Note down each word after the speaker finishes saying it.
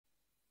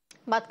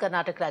बात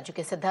कर्नाटक राज्य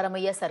के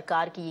सिद्धारमैया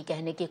सरकार की ये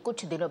कहने के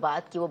कुछ दिनों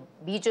बाद कि वो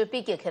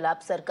बीजेपी के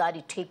खिलाफ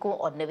सरकारी ठेकों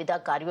और निविदा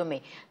कार्यों में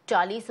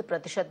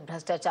 40%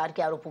 भ्रष्टाचार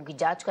के आरोपों की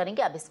जांच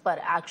करेंगे। अब इस पर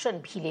एक्शन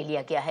भी ले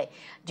लिया गया है।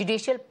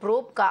 जुडिशियल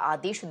प्रोब का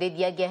आदेश दे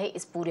दिया गया है।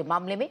 इस पूरे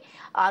मामले में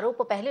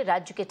आरोप पहले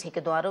राज्य के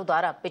ठेकेदारों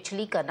द्वारा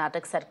पिछली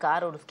कर्नाटक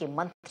सरकार और उसके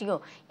मंत्रियों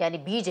यानी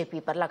बीजेपी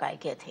पर लगाए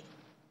गए थे।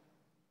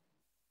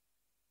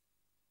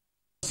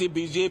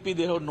 BJP,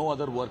 they have no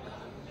other work.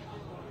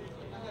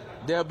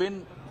 They have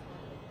been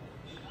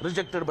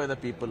rejected by the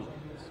people,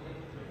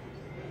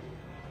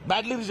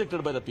 badly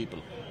rejected by the people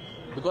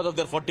because of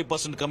their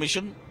 40%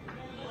 commission,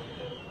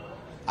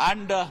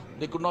 and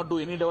they could not do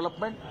any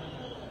development.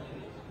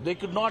 They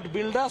could not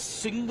build a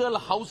single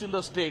house in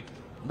the state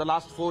in the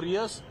last 4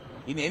 years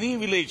in any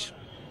village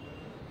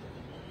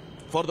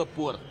for the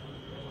poor.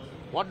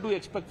 What do you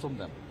expect from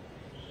them?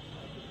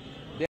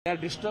 They are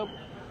disturbed.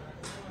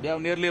 They have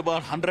nearly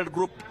about 100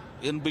 groups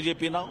in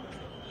BJP now.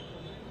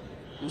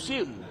 You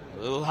see,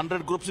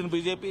 100 groups in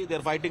BJP, they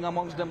are fighting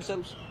amongst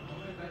themselves.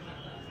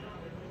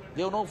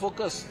 They have no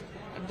focus.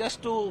 And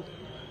just to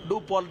do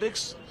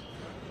politics,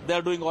 they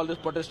are doing all this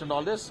protest and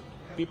all this.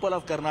 People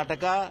of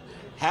Karnataka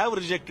have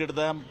rejected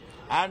them,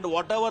 and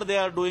whatever they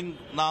are doing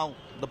now,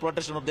 the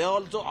protest, they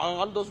also,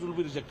 all those will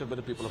be rejected by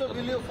the people of Karnataka.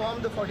 So will you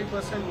form the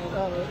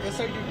 40%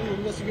 SIT to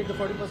investigate the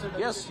 40%?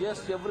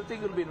 Yes,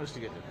 everything will be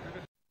investigated.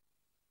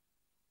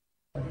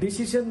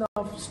 Decision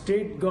of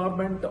state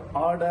government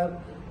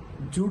order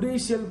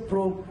judicial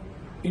probe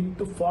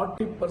into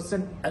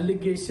 40%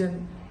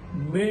 allegation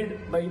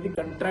made by the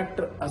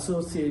contractor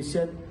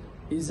association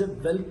is a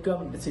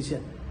welcome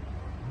decision.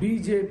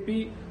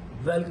 BJP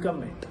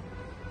welcome it.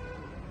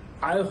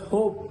 I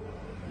hope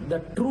the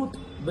truth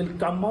will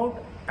come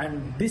out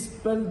and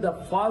dispel the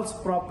false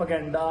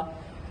propaganda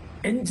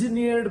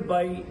engineered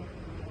by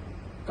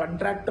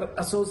contractor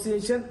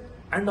association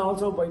and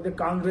also by the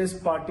Congress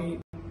party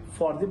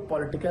for the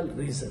political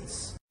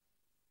reasons.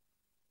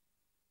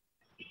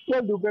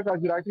 Well, Dubek,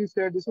 as you rightly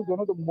said, this is one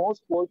of the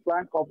most bold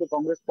plank of the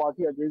Congress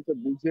party against the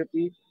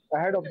BJP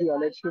ahead of the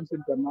elections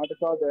in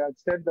Karnataka. They had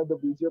said that the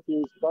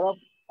BJP is corrupt,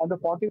 and the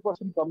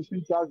 40%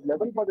 commission charge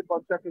leveled by the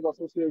Contractors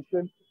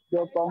Association,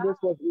 the Congress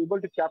was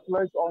able to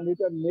capitalize on it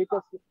and make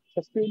a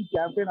sustained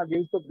campaign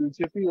against the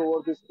BJP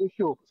over this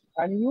issue.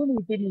 And even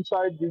within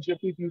inside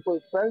BJP, people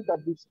felt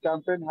that this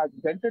campaign had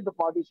dented the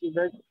party's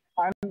image,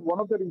 and one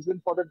of the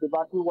reasons for the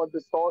debacle was they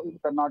saw in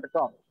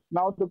Karnataka.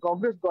 Now, the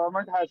Congress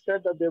government has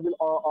said that they will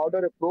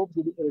order a probe.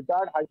 The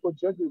retired High Court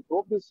judge will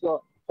probe this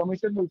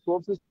commission, will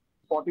probe this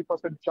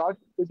 40% charge,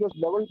 which was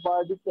leveled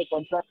by the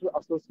Contractor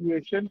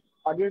Association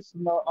against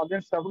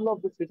several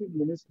of the city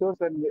ministers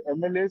and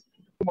MLAs.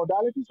 The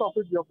modalities of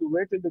it, we have to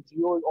wait till the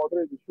GO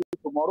order is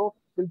issued tomorrow.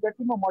 We'll get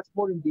to know much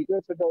more in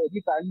detail. So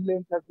any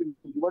timeline has been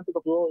given to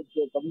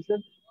the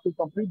commission to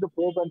complete the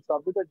probe and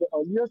submit at the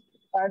earliest.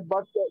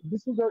 But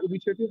this is the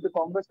initiative the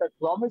Congress had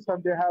promised,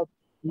 and they have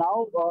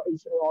now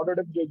ordered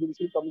a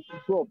judicial commission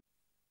probe.